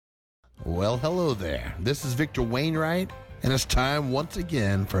Well, hello there. This is Victor Wainwright, and it's time once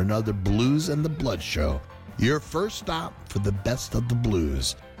again for another Blues and the Blood show. Your first stop for the best of the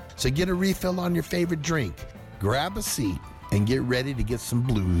blues. So get a refill on your favorite drink, grab a seat, and get ready to get some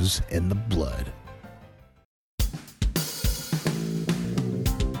blues in the blood.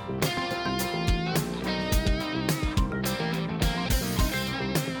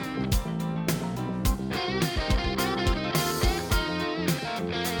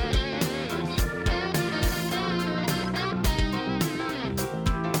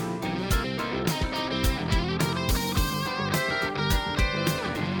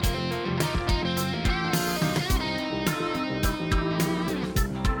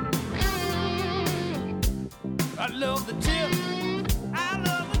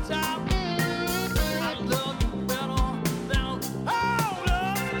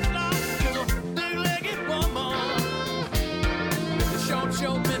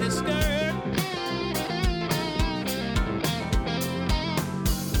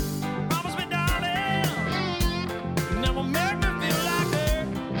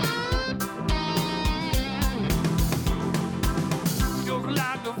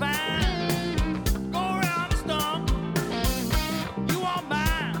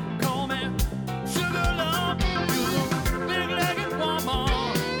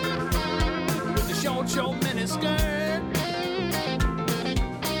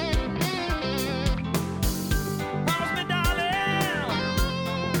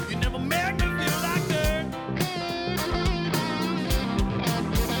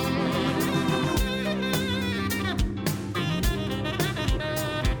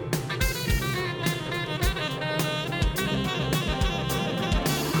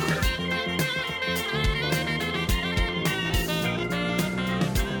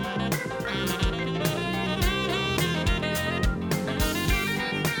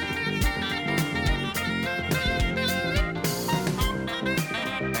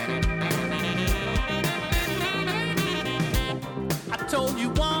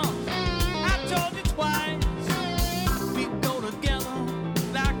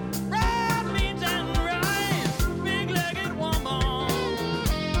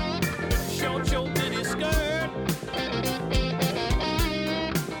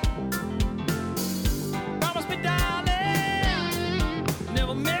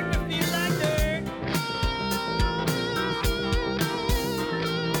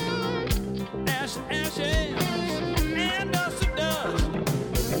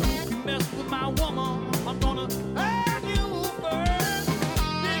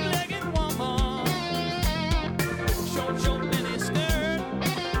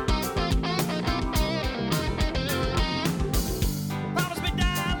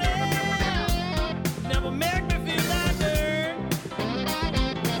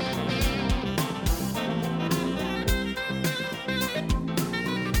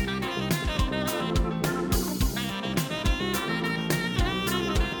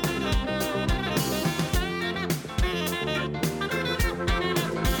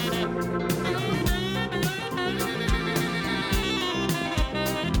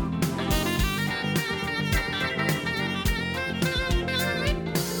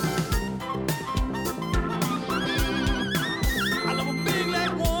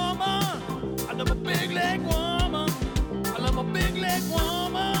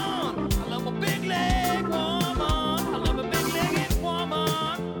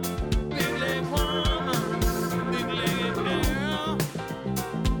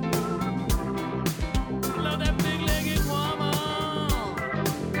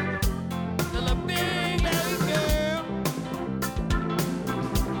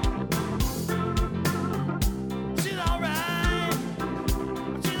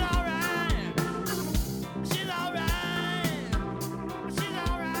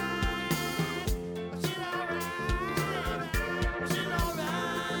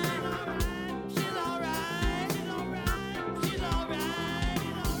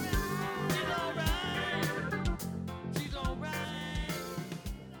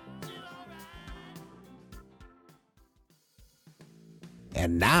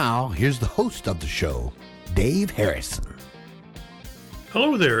 And now, here's the host of the show, Dave Harrison.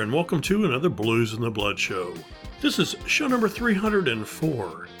 Hello there, and welcome to another Blues and the Blood show. This is show number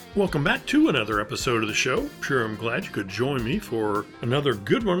 304. Welcome back to another episode of the show. Sure, I'm glad you could join me for another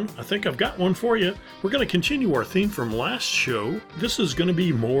good one. I think I've got one for you. We're going to continue our theme from last show. This is going to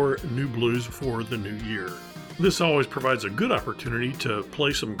be more new blues for the new year. This always provides a good opportunity to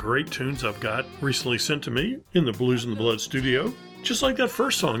play some great tunes I've got recently sent to me in the Blues and the Blood studio. Just like that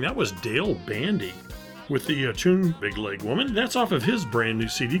first song, that was Dale Bandy. with the tune Big Leg Woman. That's off of his brand new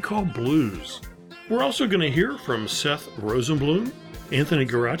CD called Blues. We're also going to hear from Seth Rosenbloom, Anthony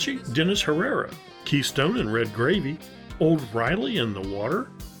Geraci, Dennis Herrera, Keystone and Red Gravy, Old Riley and The Water,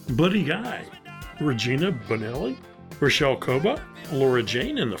 Buddy Guy, Regina Bonelli, Rachelle Coba, Laura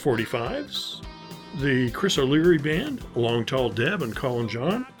Jane and the 45s, the Chris O'Leary Band, Long Tall Deb and Colin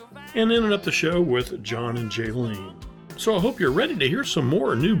John, and ending up the show with John and Jaaleen. So I hope you're ready to hear some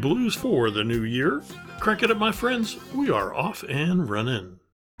more new blues for the new year. Crack it up, my friends. We are off and running.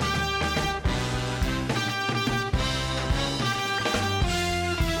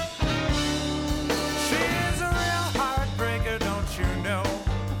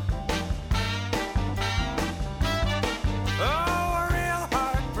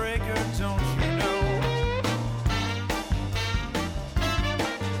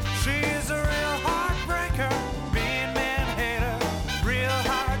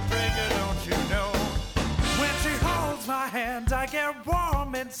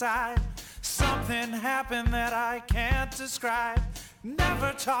 Something happened that I can't describe.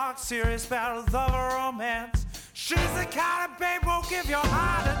 Never talk serious about love or romance. She's the kind of babe won't give your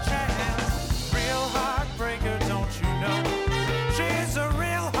heart a chance. Real heartbreaker, don't you know? She's a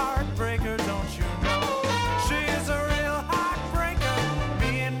real heartbreaker, don't you know? She's a real heartbreaker,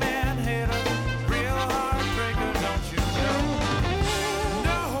 mean man hater. Real heartbreaker, don't you know?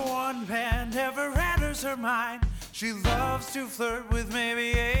 No one man ever enters her mind. She loves to flirt with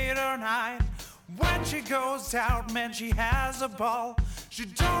maybe 8 or 9. When she goes out, man, she has a ball. She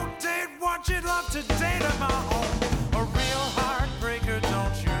don't date one, she'd love to date them all. A real heartbreaker,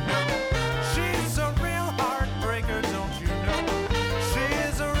 don't you know? She's a real heartbreaker, don't you know?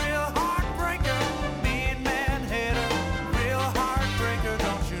 She's a real heartbreaker, mean man hater. Real heartbreaker,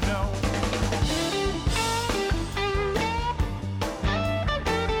 don't you know?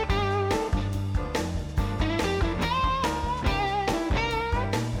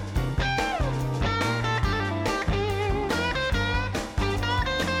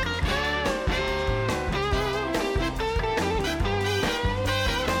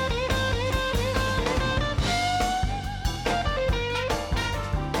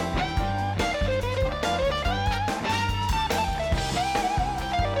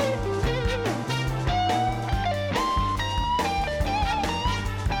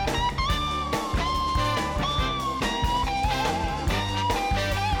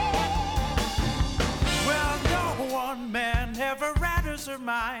 Her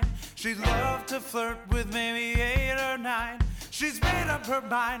mind. She'd love to flirt with maybe 8 or 9. She's made up her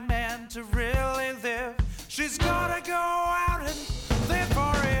mind, man, to really live. She's gonna go out and live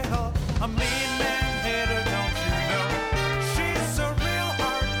for real. A mean man hater, don't you know? She's a real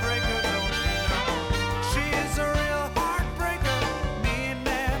heartbreaker, don't you know? She's a real heartbreaker, mean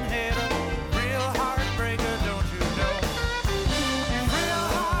man hater. Real heartbreaker, don't you know? Real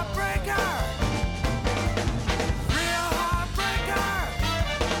heartbreaker. Real heartbreaker.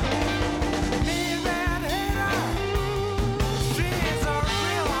 Mean man hater. She's a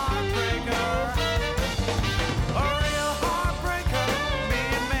real heartbreaker. A real heartbreaker.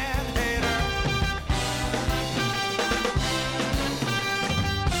 Mean man hater.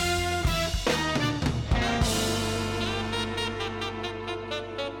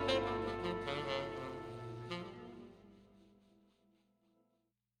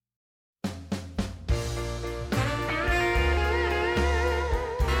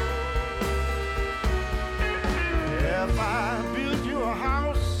 If I built you a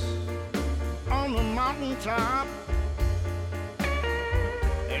house on the mountaintop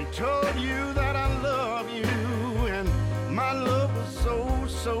and told you that I love you and my love was so,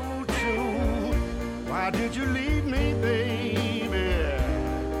 so true, why did you leave me, baby?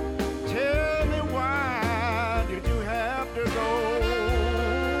 Tell me, why did you have to go?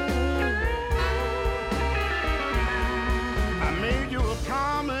 I made you a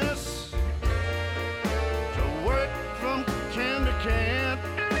promise to work from can to can,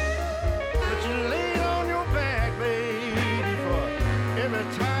 but you laid on your back, baby, for every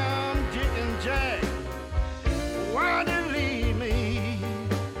time, Dick and Jack. Why did you leave me?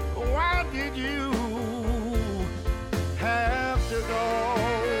 Why did you have to go?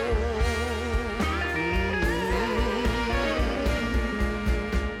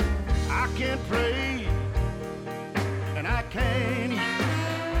 I can't pray and I can't eat.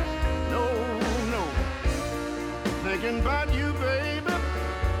 No, no. Thinking about you, baby,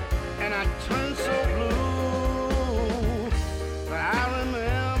 and I turn so blue. But I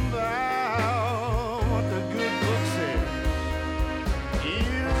remember what the good book said.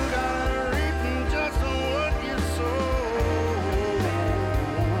 You gotta reap just what you sow.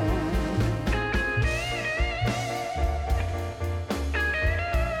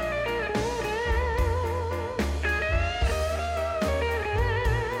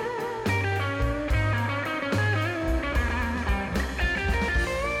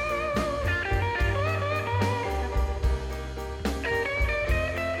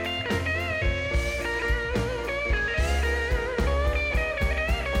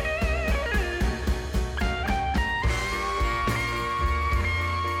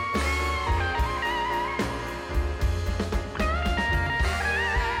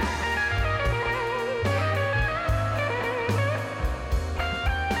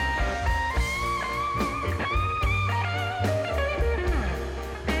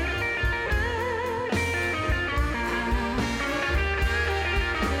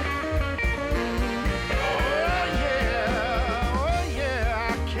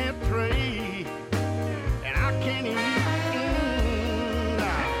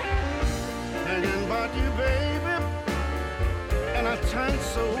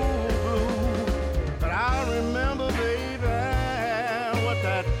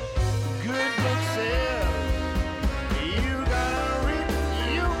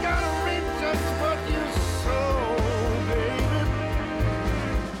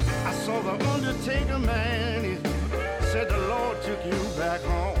 an undertaker man. He said the Lord took you back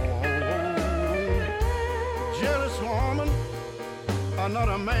home. Jealous woman,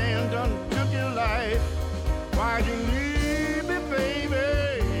 another man done took your life. Why'd you leave me, baby?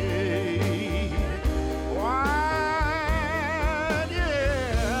 Why'd you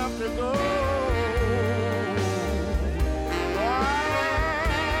have to go? Why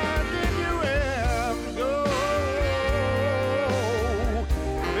did you have to go?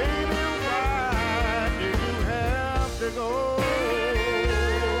 Baby, why did you have to go?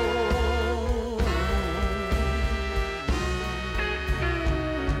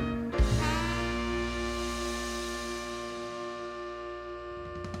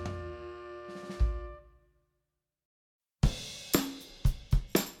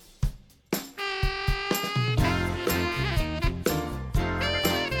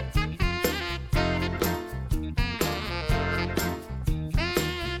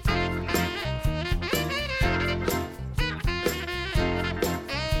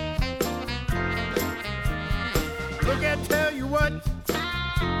 Look, I tell you what,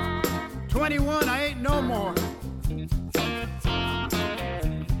 21, I ain't no more.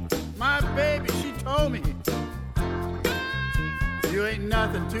 My baby, she told me, you ain't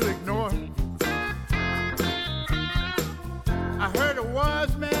nothing to ignore. I heard a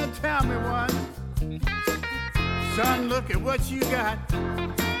wise man tell me once, son, look at what you got.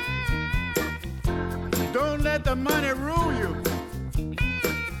 Don't let the money rule you.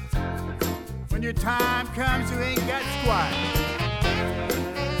 When your time comes, you ain't got squat.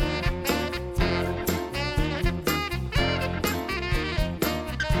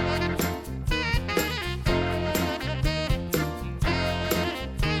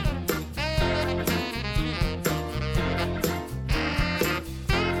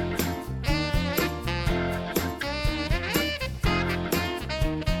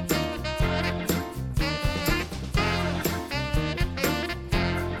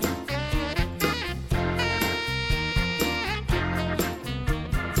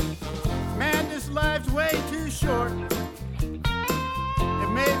 Short. It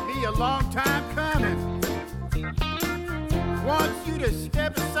may be a long time coming. Wants you to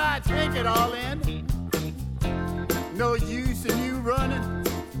step aside, take it all in. No use in you running.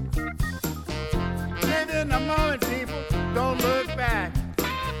 Live in the moment, people. Don't look back.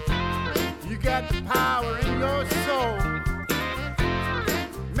 You got the power in your soul.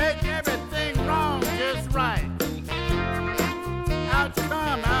 Make everything wrong just right.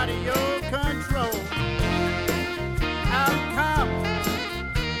 Outcome out of your control. Outcome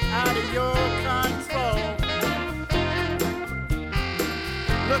out of your control.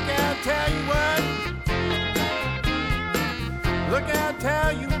 Look, I'll tell you what. Look, I'll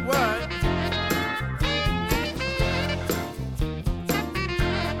tell you what.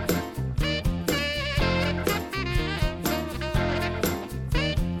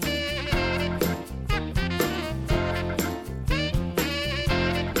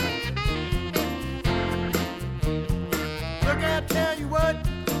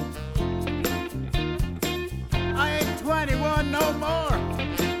 No more.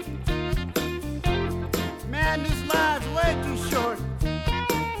 Man, this life's way too short.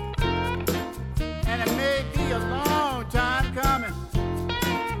 And it may be a long time coming.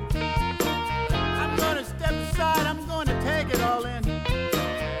 I'm gonna step aside, I'm gonna take it all in.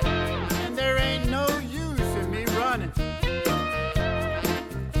 And there ain't no use in me running.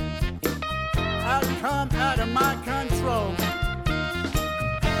 I'll come out of my control.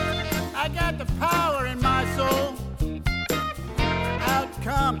 I got the power in my soul.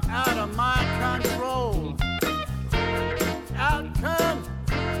 Outcome out of my control. Outcome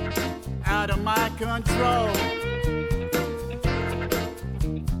out of my control.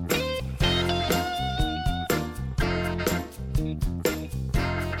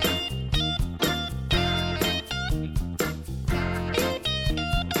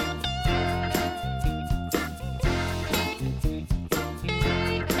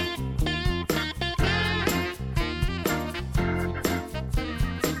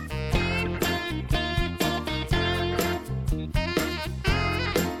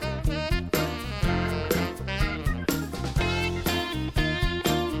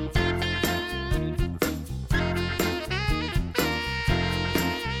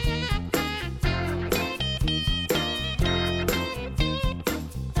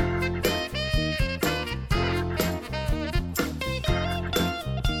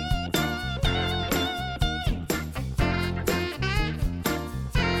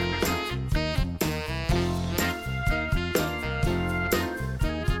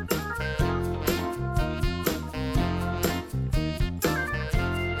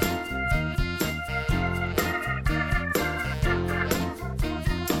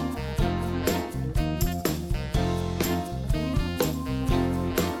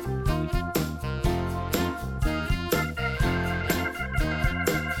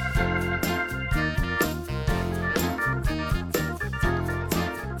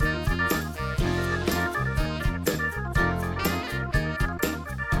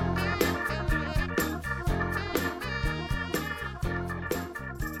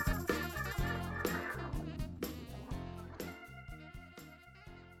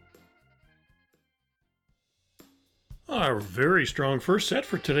 Our very strong first set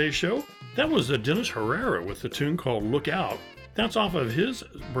for today's show. That was Dennis Herrera with the tune called Look Out. That's off of his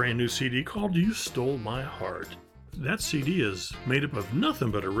brand new CD called You Stole My Heart. That CD is made up of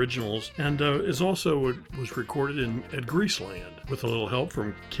nothing but originals and was recorded at Greaseland with a little help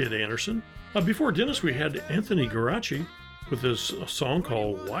from Kid Anderson. Before Dennis, we had Anthony Geraci with this song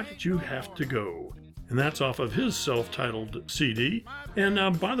called Why Did You Have to Go? And that's off of his self-titled CD.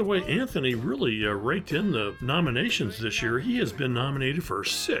 And by the way, Anthony really raked in the nominations this year. He has been nominated for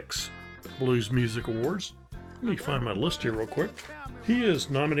 6 Blues Music Awards. Let me find my list here real quick. He is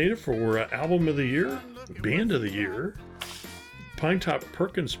nominated for Album of the Year, Band of the Year, Pinetop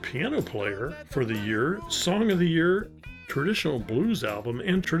Perkins Piano Player for the Year, Song of the Year, Traditional Blues Album,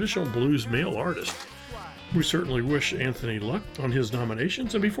 and Traditional Blues Male Artist. We certainly wish Anthony luck on his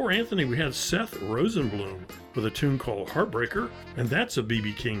nominations. And before Anthony, we had Seth Rosenbloom with a tune called Heartbreaker, and that's a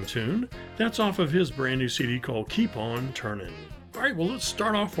B.B. King tune. That's off of his brand new CD called Keep On Turnin'. All right, well, let's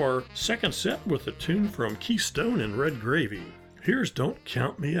start off our second set with a tune from Keystone and Red Gravy. Here's Don't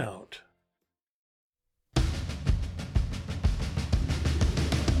Count Me Out.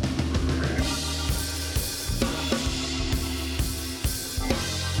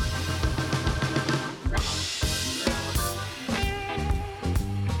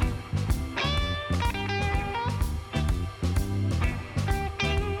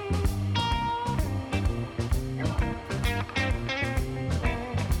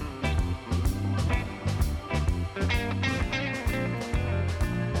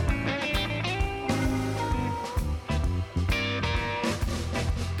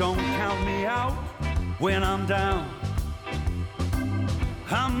 Don't count me out when I'm down.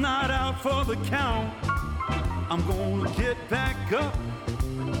 I'm not out for the count. I'm gonna get back up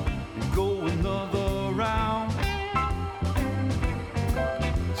and go another round.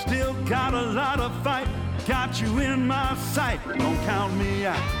 Still got a lot of fight, got you in my sight. Don't count me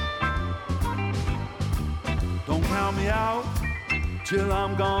out. Don't count me out till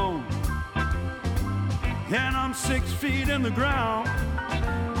I'm gone. And I'm 6 feet in the ground.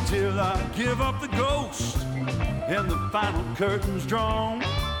 Till I give up the ghost and the final curtain's drawn.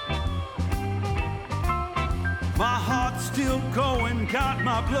 My heart's still going, got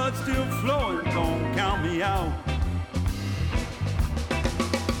my blood still flowing. Don't count me out.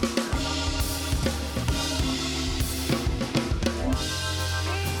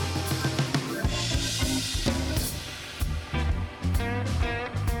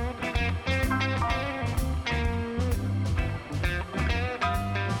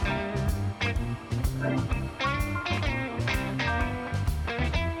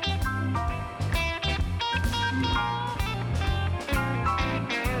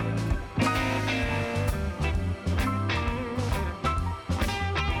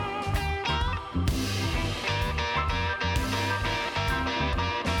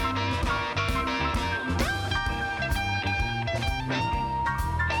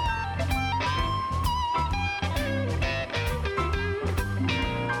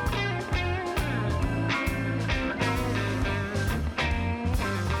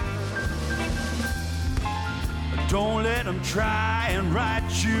 Don't let them try and write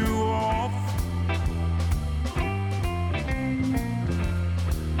you off.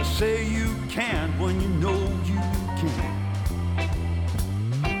 Say you can't when you know you can.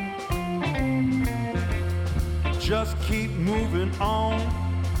 Just keep moving on.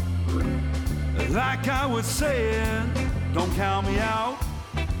 Like I was saying, don't count me out.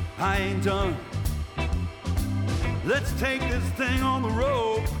 I ain't done. Let's take this thing on the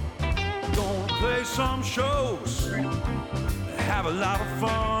road. Gonna play some shows, have a lot of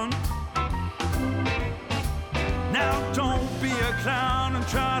fun. Now don't be a clown and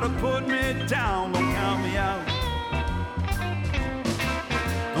try to put me down. Don't count me out.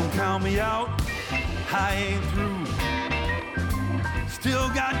 Don't count me out. I ain't through. Still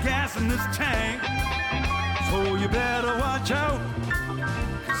got gas in this tank, so you better watch out,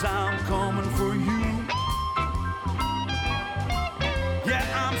 'cause I'm coming for you. Yeah,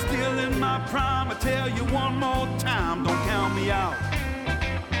 I'm still in my prime. I tell you one more time, don't count me out.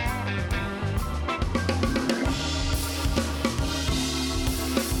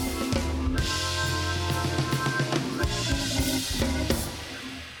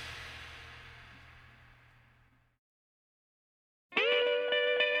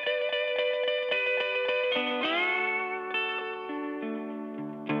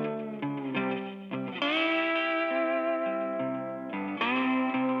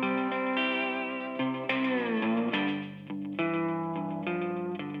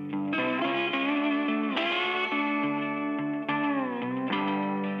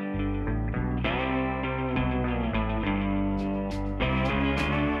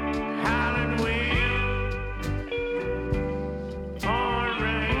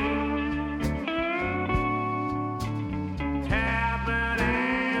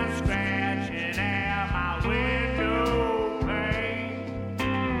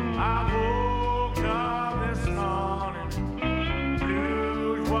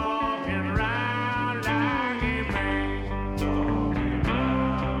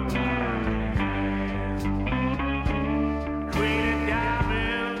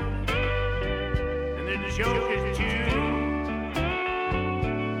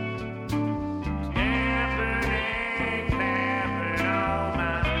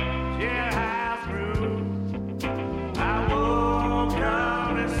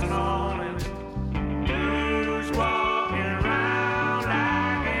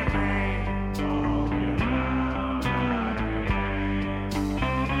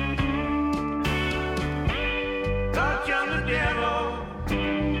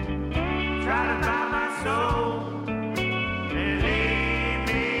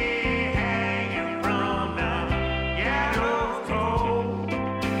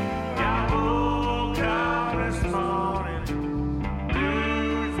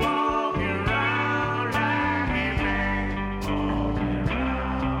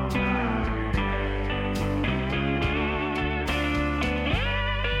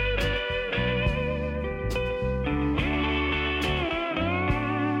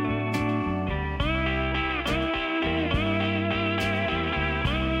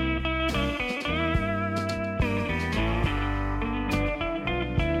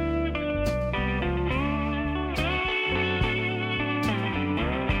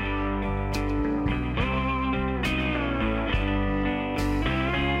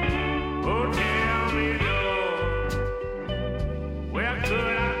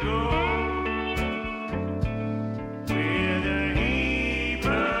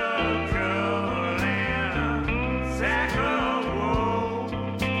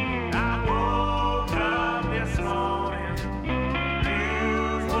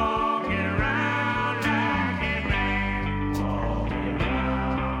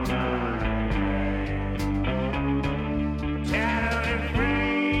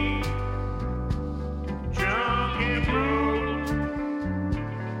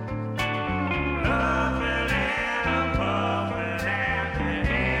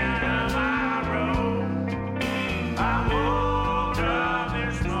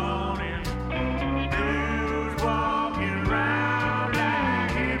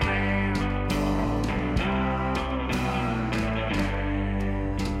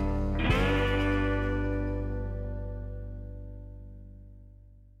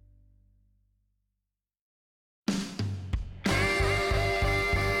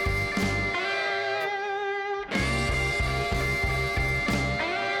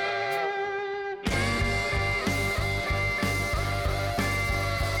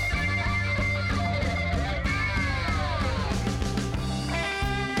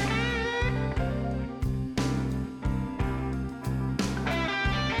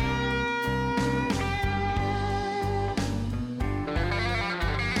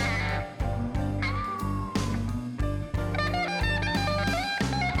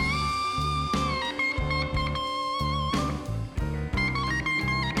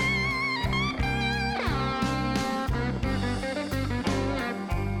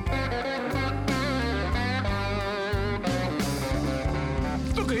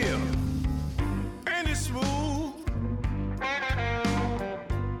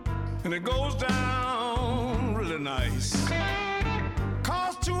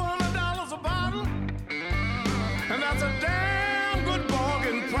 that's a damn good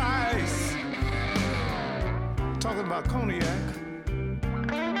bargain price. Talking about cognac.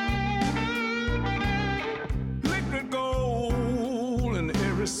 Liquid gold in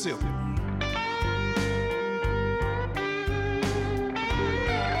every sip.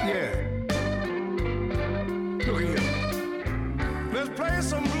 Yeah. Look at here. Let's play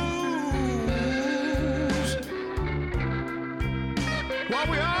some blues while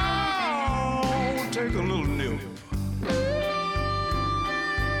we all take a little nip.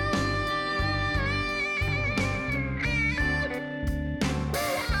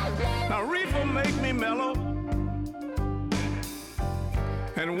 Now reefer make me mellow,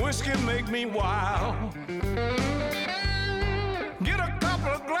 and whiskey make me wild. Get a couple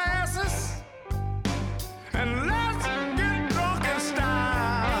of glasses and let's get drunk in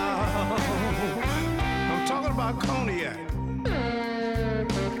style. I'm talking about cognac.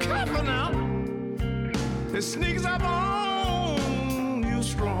 Careful now, it sneaks up on you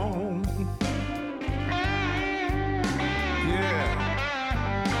strong. Yeah.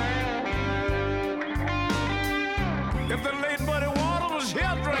 If the late Buddy Water was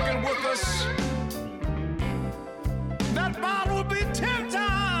here drinking with us, that bottle would be 10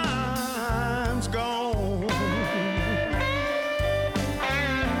 times gone.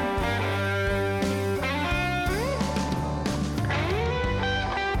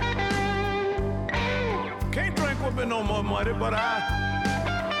 Can't drink with me no more money, but I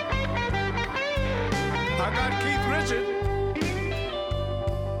got Keith Richard.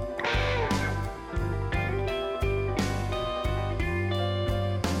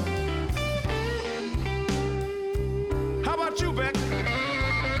 How about you, Beck?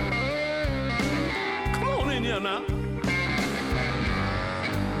 Come on in here now.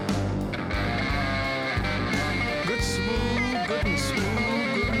 Good smooth, good and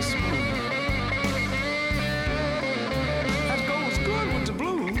smooth, good and smooth. That goes good with the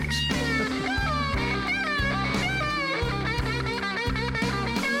blues.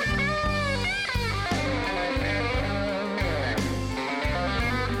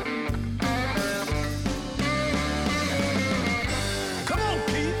 Come on,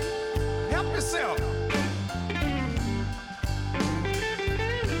 Keith. Help yourself.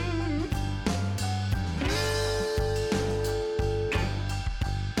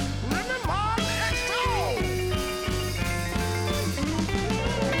 Remy Martin XO.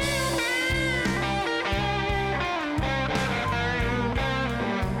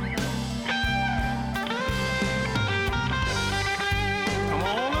 I'm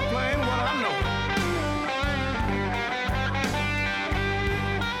only playing what I know.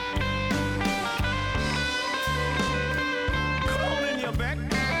 Come on in your back.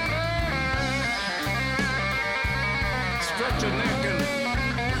 Stretch your neck and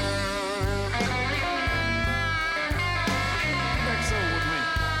XO with me.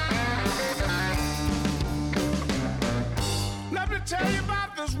 Let me tell you about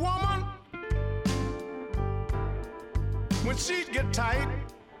this woman. When she'd get tight,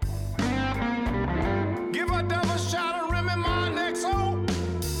 give her a double shot of Remy Martin XO.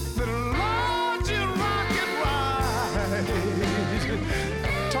 The Lord, you rock it right.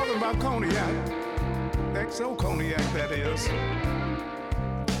 Talking about cognac, XO cognac that is,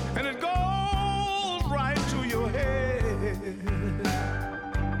 and it goes right to your head.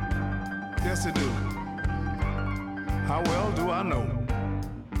 Yes, it do. How well do I know?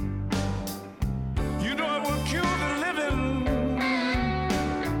 You know it will cure the living,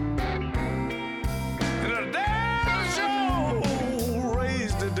 and a damn sure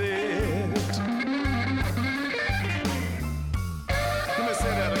raise the dead. Let me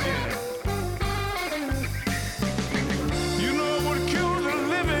say that again. You know it would cure the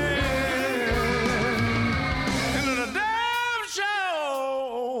living, and a damn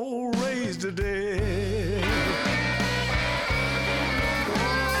sure raise the dead.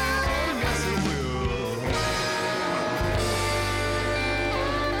 Oh, yes it will.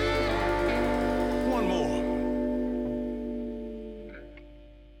 One more.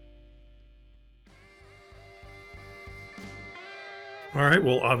 All right,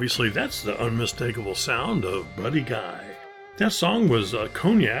 well, obviously that's the unmistakable sound of Buddy Guy. That song was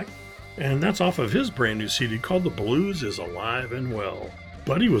Cognac, and that's off of his brand new CD called The Blues is Alive and Well.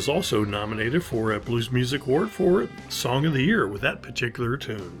 Buddy was also nominated for a Blues Music Award for Song of the Year with that particular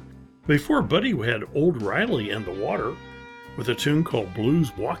tune. Before Buddy, we had Old Riley and the Water with a tune called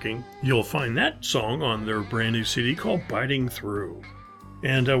Blues Walking. You'll find that song on their brand new CD called Biting Through.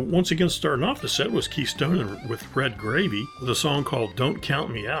 And once again, starting off the set was Keystone with Red Gravy with a song called Don't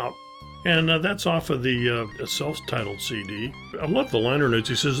Count Me Out. And that's off of the Selt-Titled CD. I love the liner notes.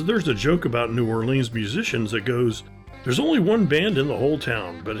 He says, there's a joke about New Orleans musicians that goes, There's only one band in the whole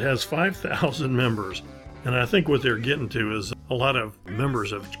town, but it has 5,000 members. And I think what they're getting to is a lot of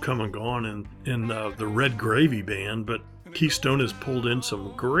members have come and gone in the Red Gravy band, but Keystone has pulled in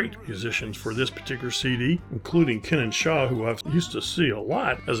some great musicians for this particular CD, including Ken Shaw, who I've used to see a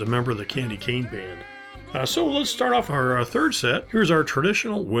lot as a member of the Candy Cane band. So let's start off our third set. Here's our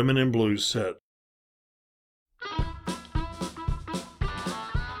traditional Women in Blues set.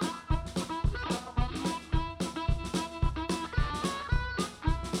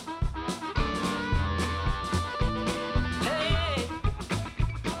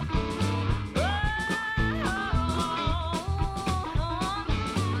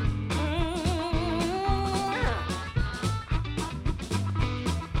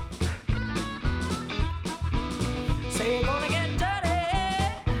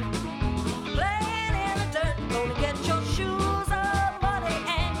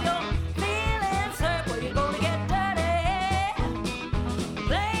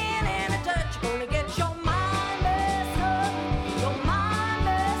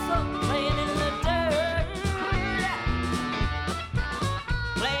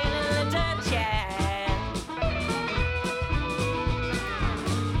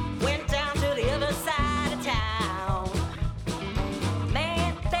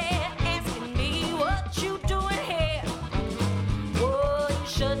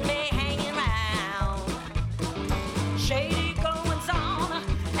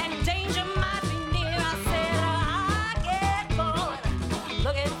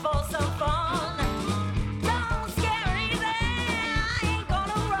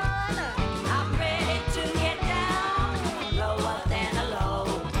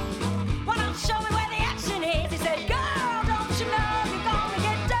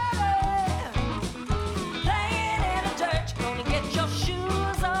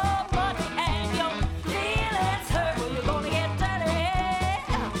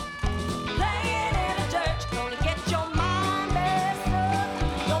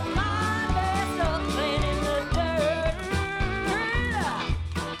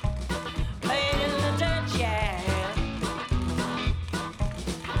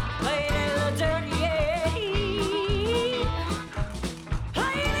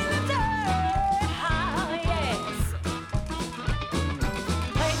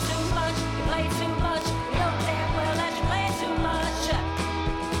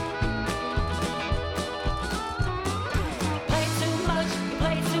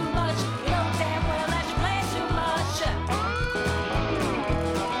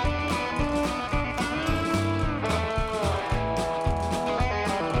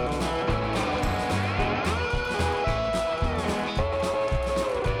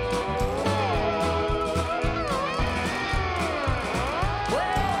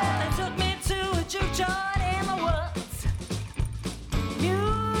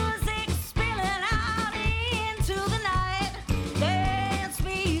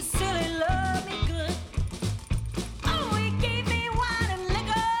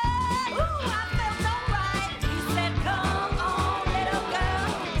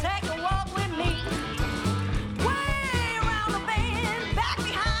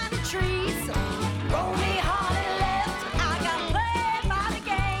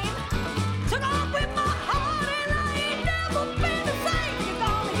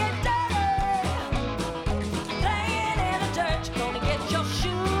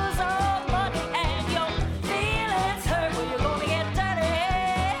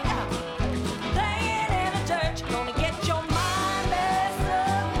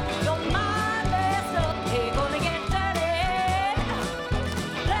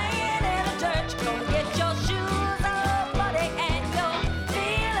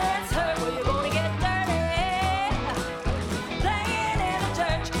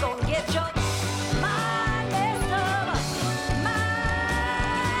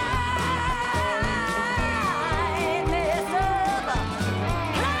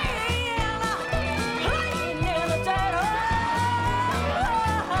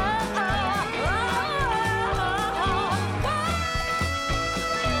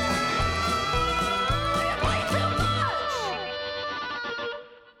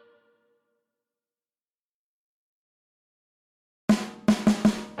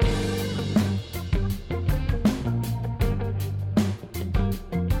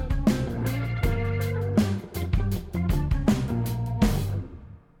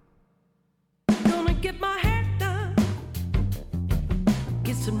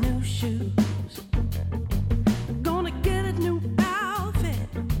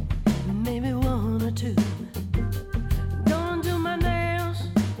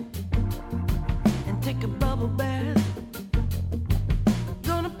 take a bubble bath.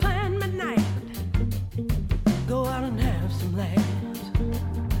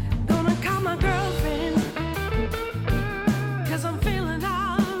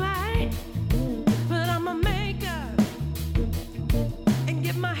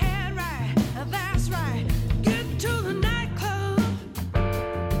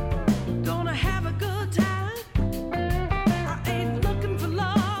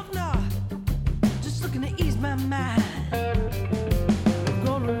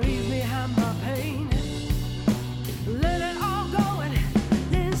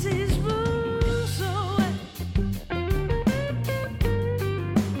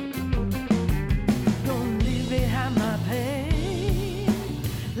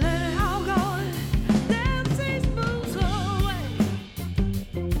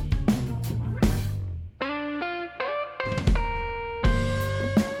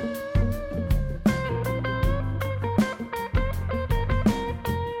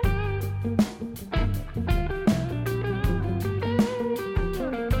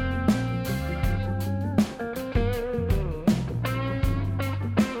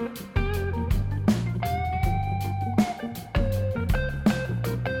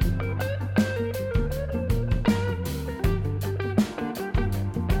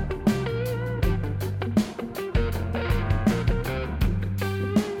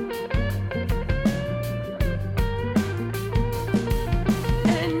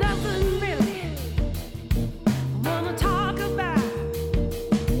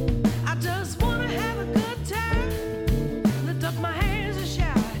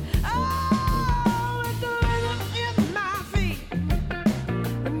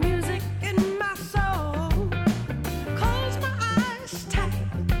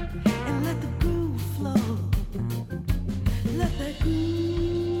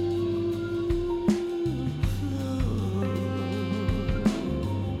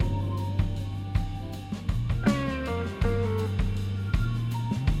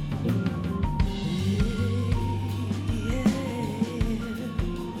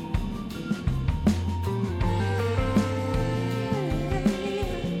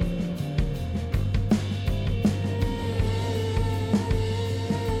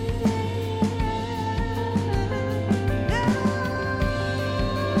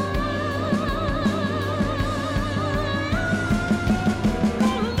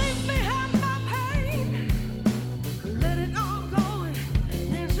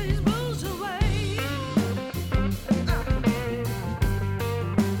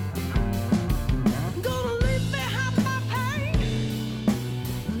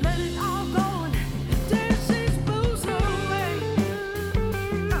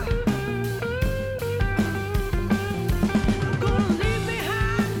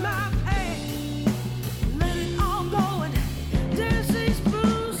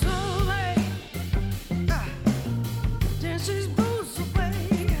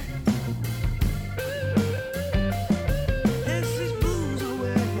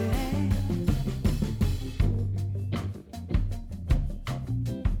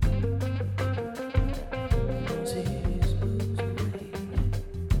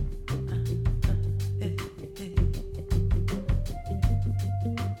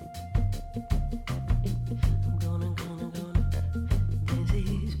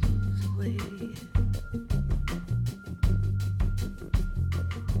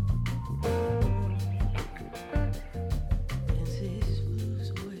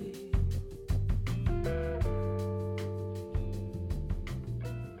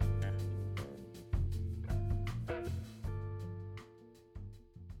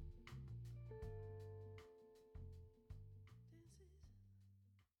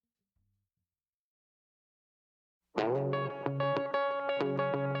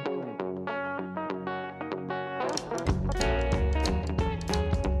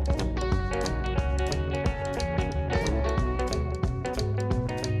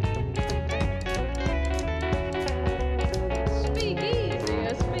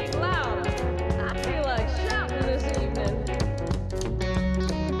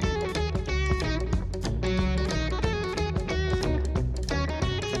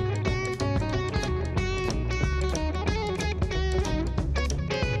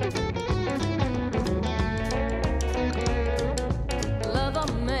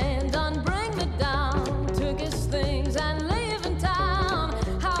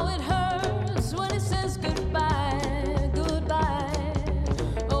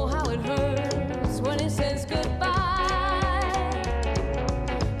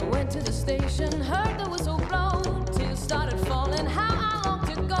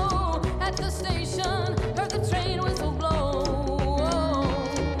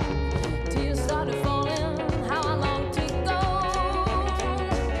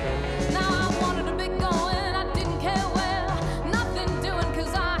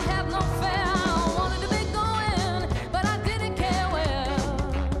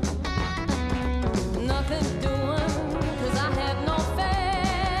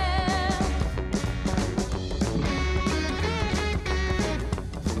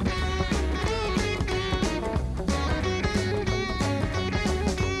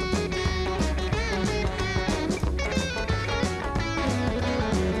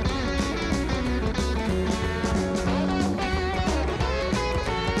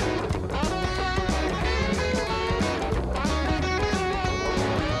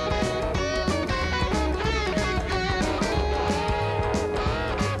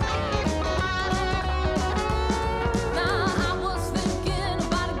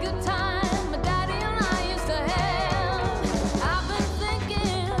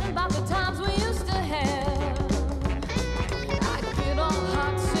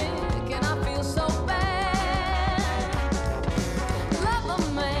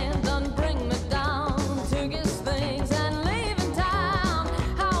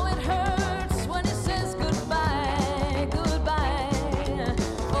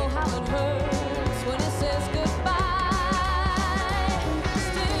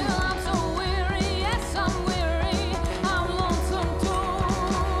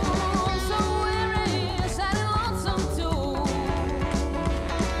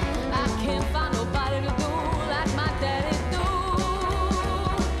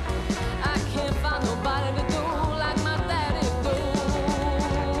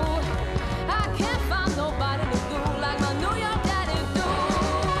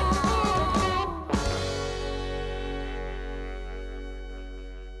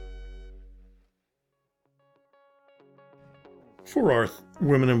 For our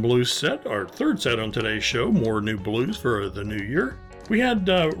Women in Blues set, our third set on today's show, more new blues for the new year, we had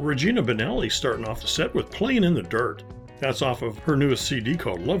Regina Bonelli starting off the set with Playin in the Dirt. That's off of her newest CD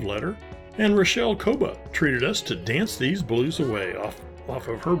called Love Letter. And Rachelle Coba treated us to Dance These Blues Away off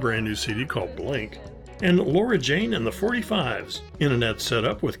of her brand new CD called Blink. And Laura Jane and the 45s, Internet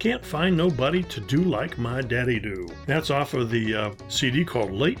Setup with Can't Find Nobody to Do Like My Daddy Do. That's off of the CD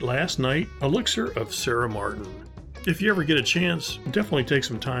called Late Last Night, Elixir of Sarah Martin. If you ever get a chance, definitely take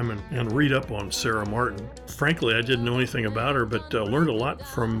some time and read up on Sarah Martin. Frankly, I didn't know anything about her, but learned a lot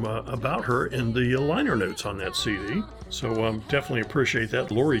from about her in the liner notes on that CD. So definitely appreciate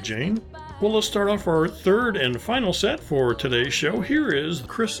that, Laurie Jane. Well, let's start off our third and final set for today's show. Here is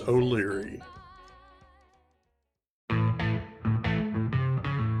Chris O'Leary.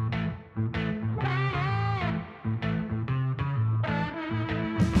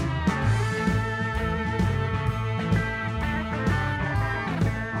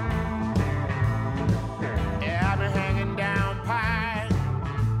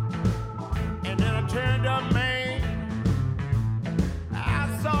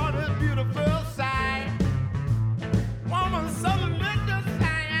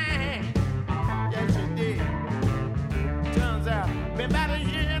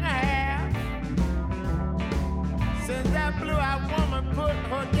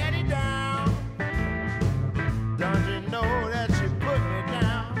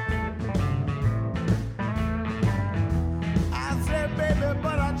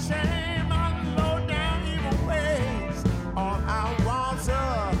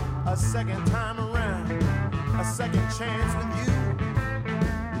 Second time around, a second chance with you.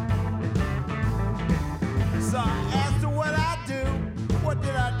 So as to what I do, what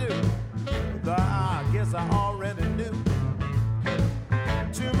did I do? I guess I already knew.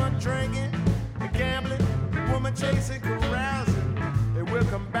 Too much drinking, gambling, woman chasing, carousing, it will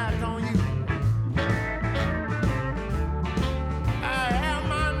come back on you. I have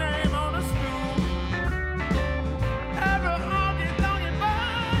my name on the stool. Every honky tonk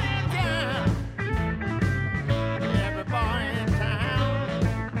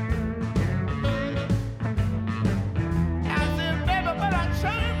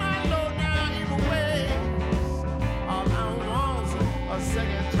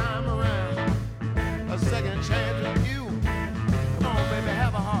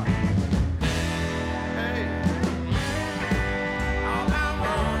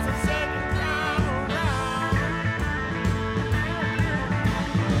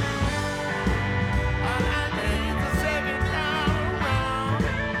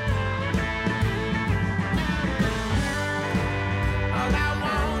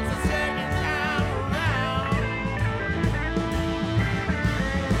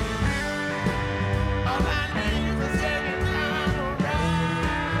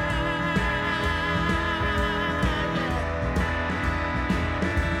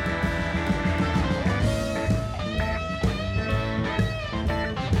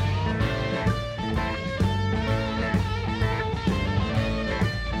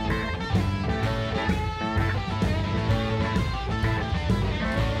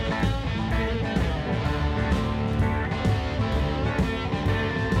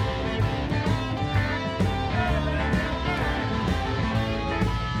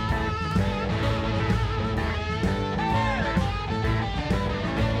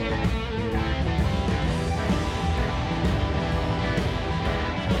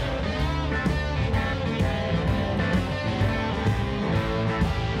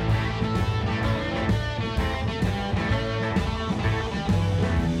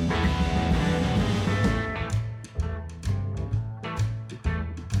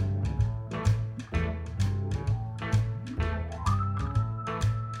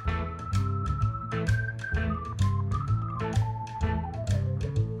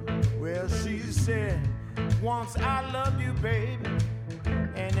Once I loved you, baby,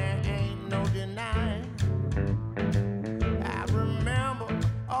 and there ain't no denying. I remember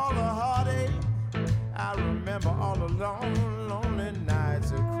all the heartache. I remember all the long, lonely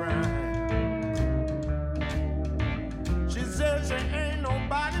nights of crying. She said she ain't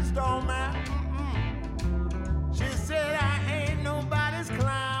nobody's doormat. She said I ain't nobody's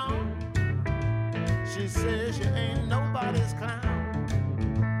clown. She said she ain't nobody's clown.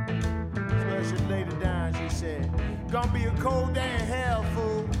 She laid it down, she said, gonna be a cold day in hell,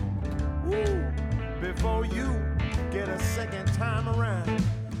 fool. Woo. Before you get a second time around,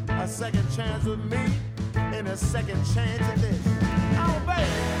 a second chance with me, and a second chance at this. Oh, baby.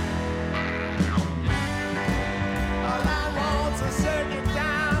 All I want's a second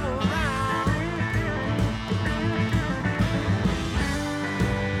time around.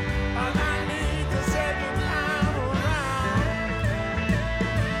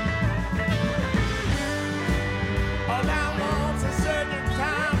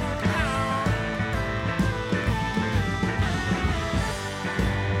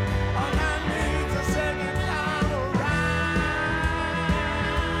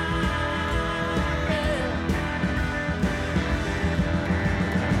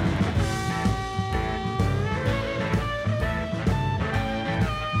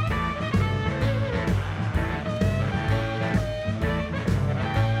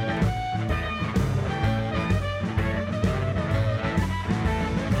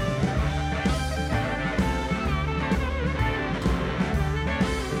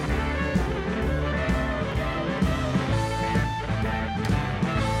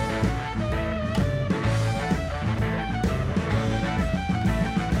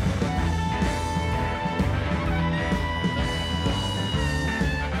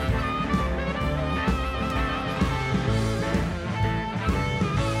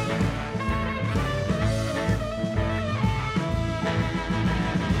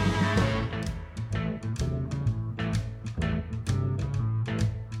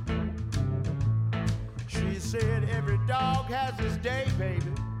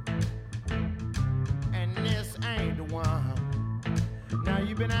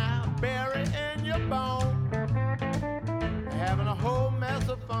 sleeping out, burying your bone, having a whole mess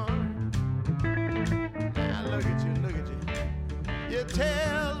of fun. Now look at you, look at you. Your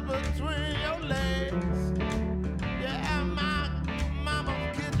tail's between your legs. Yeah, my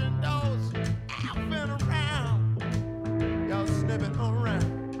mama's kitchen doors outfit around. Y'all snipping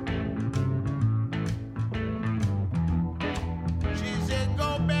around. She said,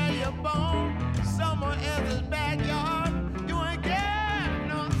 go bury your bone somewhere else's backyard. You ain't getting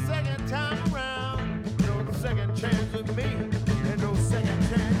no second time around. No second chance with me, and no second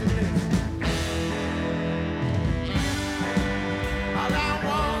chance with me. All I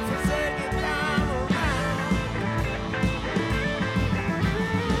want is second time around.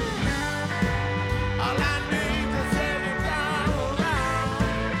 All I need is second time around.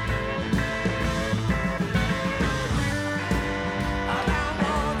 All I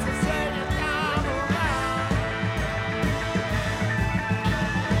want is second time around.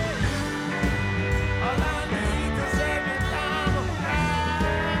 All I need is second time around.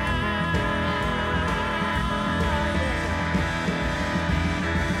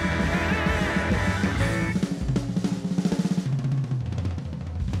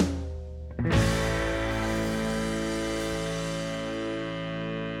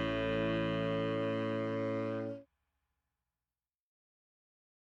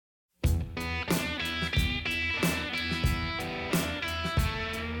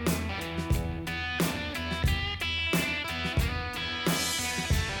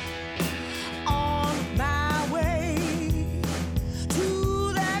 On my way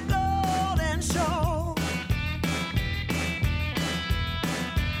to that golden shore.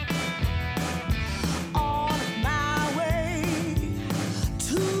 On my way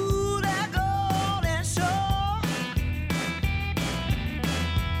to that golden shore.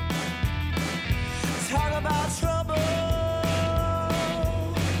 Talk about trouble.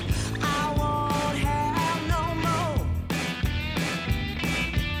 I won't have no more.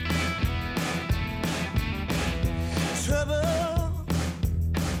 Trouble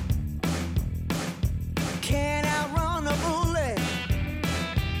can't outrun a bullet.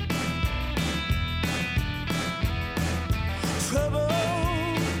 Trouble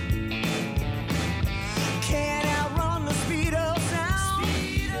can't outrun the speed of sound.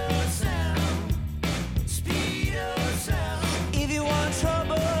 Speed of sound. Speed of sound. If you want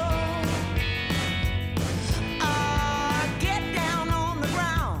trouble, get down on the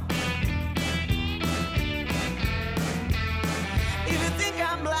ground. If you think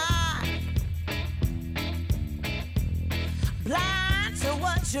I'm blind to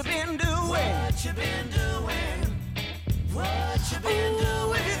what you've been doing. What you been doing? What you been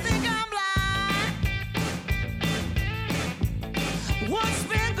doing? If you think I'm blind, what's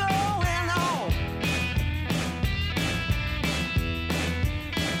been going on?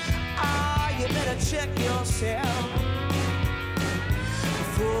 You better check yourself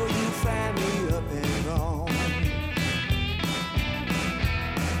before you find me up and wrong.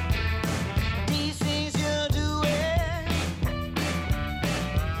 These things you're doing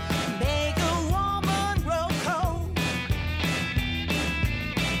make a woman grow cold.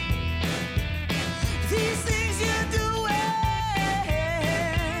 These things you're doing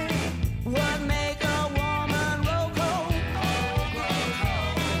what make a woman grow cold.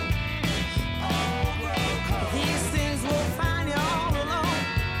 These things will find you all alone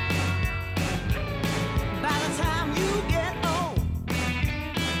by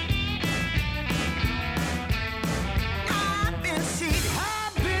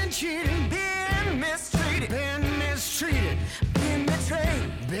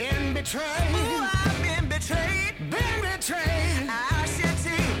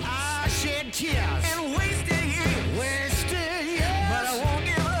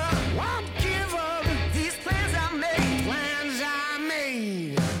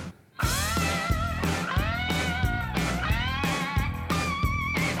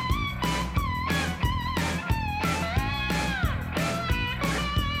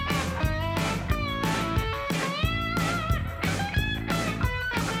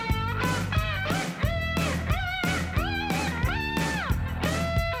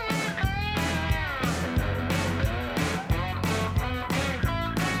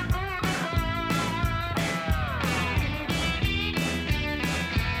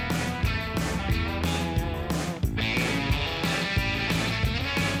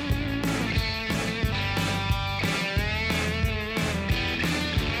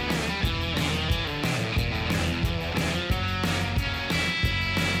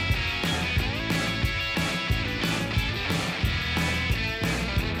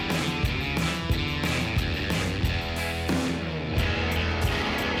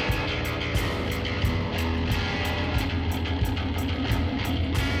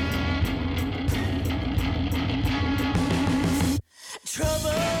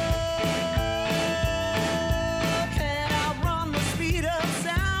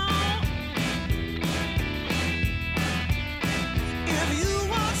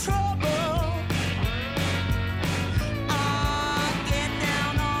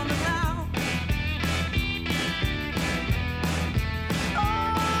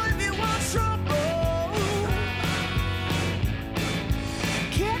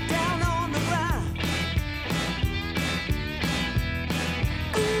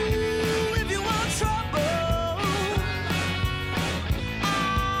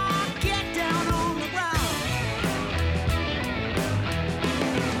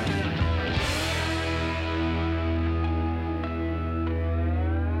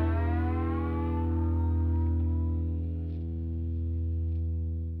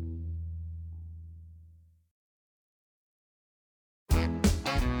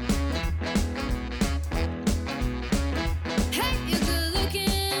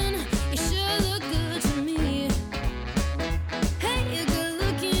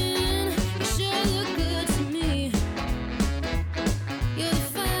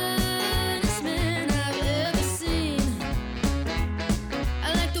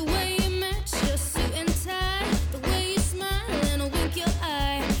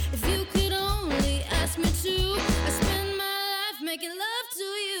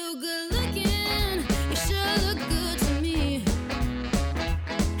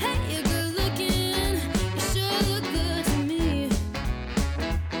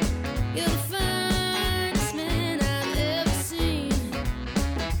You're the finest man I've ever seen.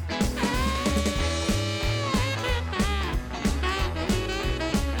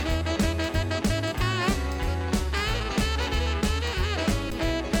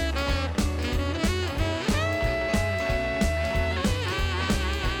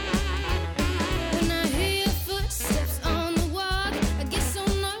 When I hear your footsteps on the walk, I get so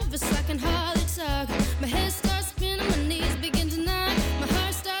nervous I can hardly talk. My head starts spinning, my knees begin to knock. My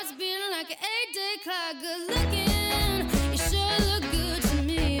heart starts beating like an 8-day clock. Good looking, you sure look good to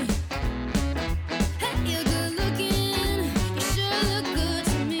me. Hey, you're good looking, you sure look good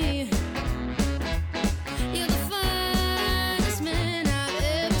to me. You're the finest man I've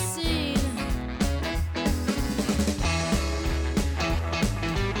ever seen.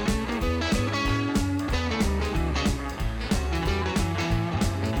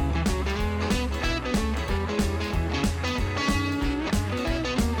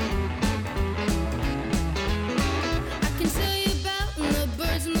 I can tell you about the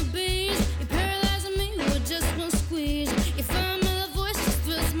birds and the bees. You're paralyzing me with just one squeeze. Your familiar voice just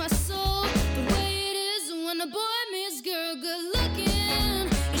thrills my soul. The way it is when a boy meets girl. Good looking,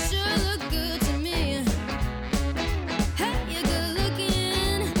 you sure look good to me. Hey, you're good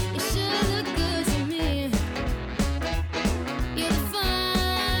looking, you sure look good to me. You're the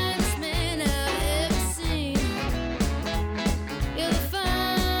finest man I've ever seen. You're the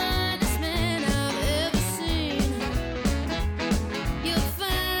finest man I've ever seen. You're the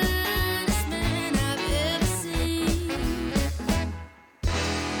finest man I've ever seen.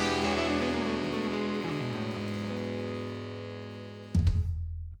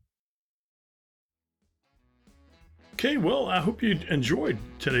 Okay, well, I hope you enjoyed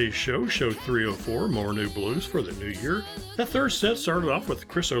today's show, Show 304, More New Blues for the New Year. That third set started off with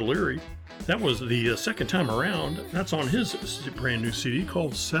Chris O'Leary. That was the second time around. That's on his brand new CD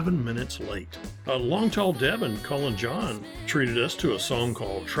called 7 Minutes Late. Long Tall Deb and Colin John treated us to a song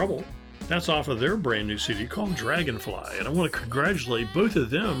called Trouble. That's off of their brand new CD called Dragonfly, and I want to congratulate both of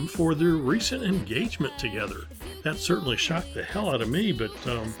them for their recent engagement together. That certainly shocked the hell out of me, but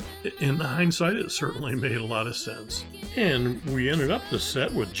in hindsight, it certainly made a lot of sense. And we ended up the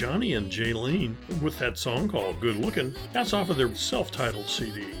set with Johnny and Jaaleen with that song called Good Lookin'. That's off of their self-titled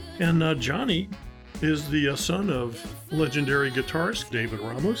CD. And Johnny is the son of legendary guitarist David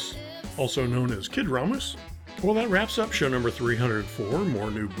Ramos, also known as Kid Ramos. Well, that wraps up show number 304,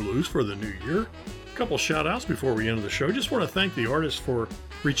 More New Blues for the New Year. A couple shout outs before we end the show. Just want to thank the artists for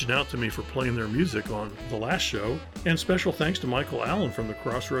reaching out to me for playing their music on the last show. And special thanks to Michael Allen from the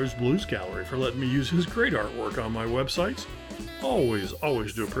Crossroads Blues Gallery for letting me use his great artwork on my websites. Always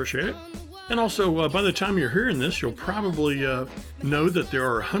do appreciate it. And also, by the time you're hearing this, you'll probably know that there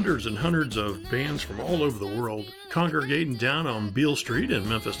are hundreds and hundreds of bands from all over the world congregating down on Beale Street in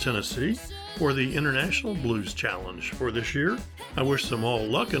Memphis, Tennessee for the International Blues Challenge for this year. I wish them all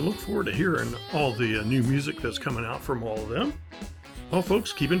luck and look forward to hearing all the new music that's coming out from all of them. Well,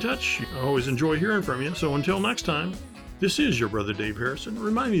 folks, keep in touch. I always enjoy hearing from you. So until next time, this is your brother Dave Harrison,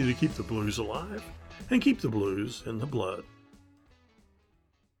 reminding you to keep the blues alive and keep the blues in the blood.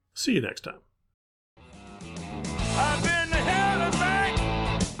 See you next time. I've been held and back,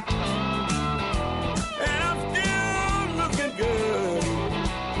 and I'm still looking good.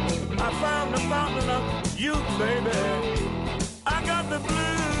 I found the fountain of youth, baby.